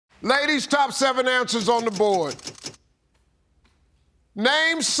Ladies, top 7 answers on the board.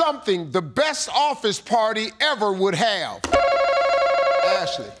 Name something the best office party ever would have.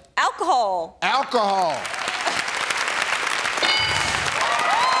 Ashley. Alcohol. Alcohol.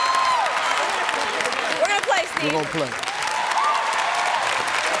 We're gonna play, Steve. We're gonna play.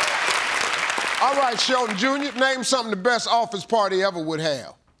 All right, Shelton Jr., name something the best office party ever would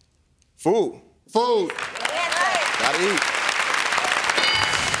have. Food. Food. Gotta eat.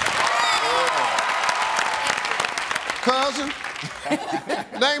 Cousin,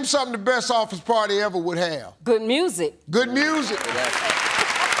 name something the best office party ever would have. Good music. Good music.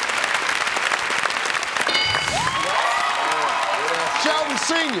 Shelton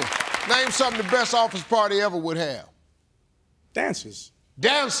Sr., name something the best office party ever would have. Dancers.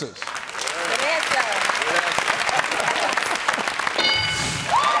 Dancers. Good answer.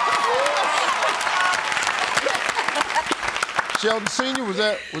 Shelton Sr., was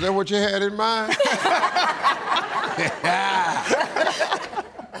that what you had in mind?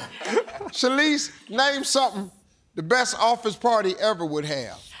 Shalise, name something the best office party ever would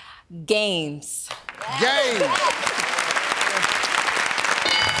have. Games. Games.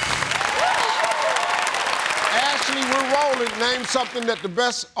 Ashley, we're rolling. Name something that the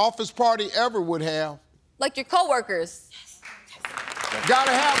best office party ever would have. Like your coworkers.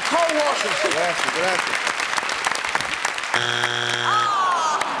 Gotta have co-workers.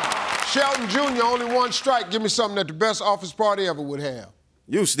 Shelton Jr., only one strike. Give me something that the best office party ever would have.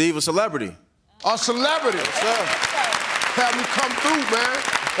 You, Steve, a celebrity. A celebrity. Have me come through, man.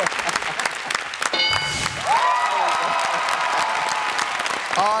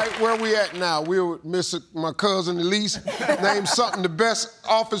 All right, where we at now? We're with my cousin Elise. Name something the best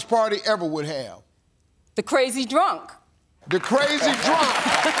office party ever would have. The crazy drunk. The crazy drunk.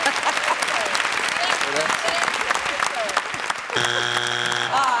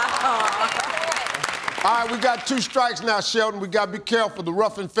 All right, we got 2 strikes now, Shelton. We got to be careful. The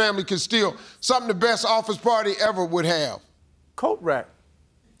Ruffin family can steal. Something the best office party ever would have. Coat rack.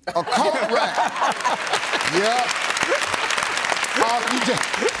 A coat rack. Yeah. You just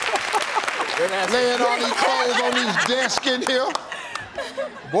laying all these clothes on these desks in here.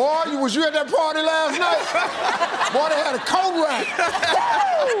 Boy, was you at that party last night? Boy, they had a coat rack.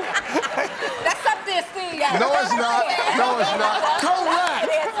 That's up there, Steve. No, it's not. No, it's not. Coat rack.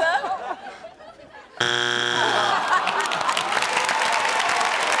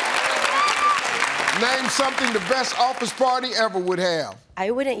 Name something the best office party ever would have. I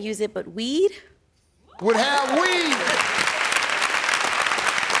wouldn't use it, but weed? Would have weed.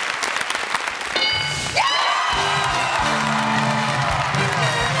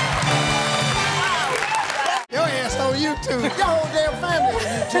 Your ass on YouTube. Your whole damn family on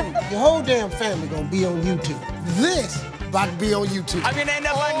YouTube. Your whole damn family gonna be on YouTube. This about to be on YouTube. I'm gonna end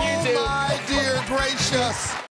up on YouTube. Oh, my dear gracious.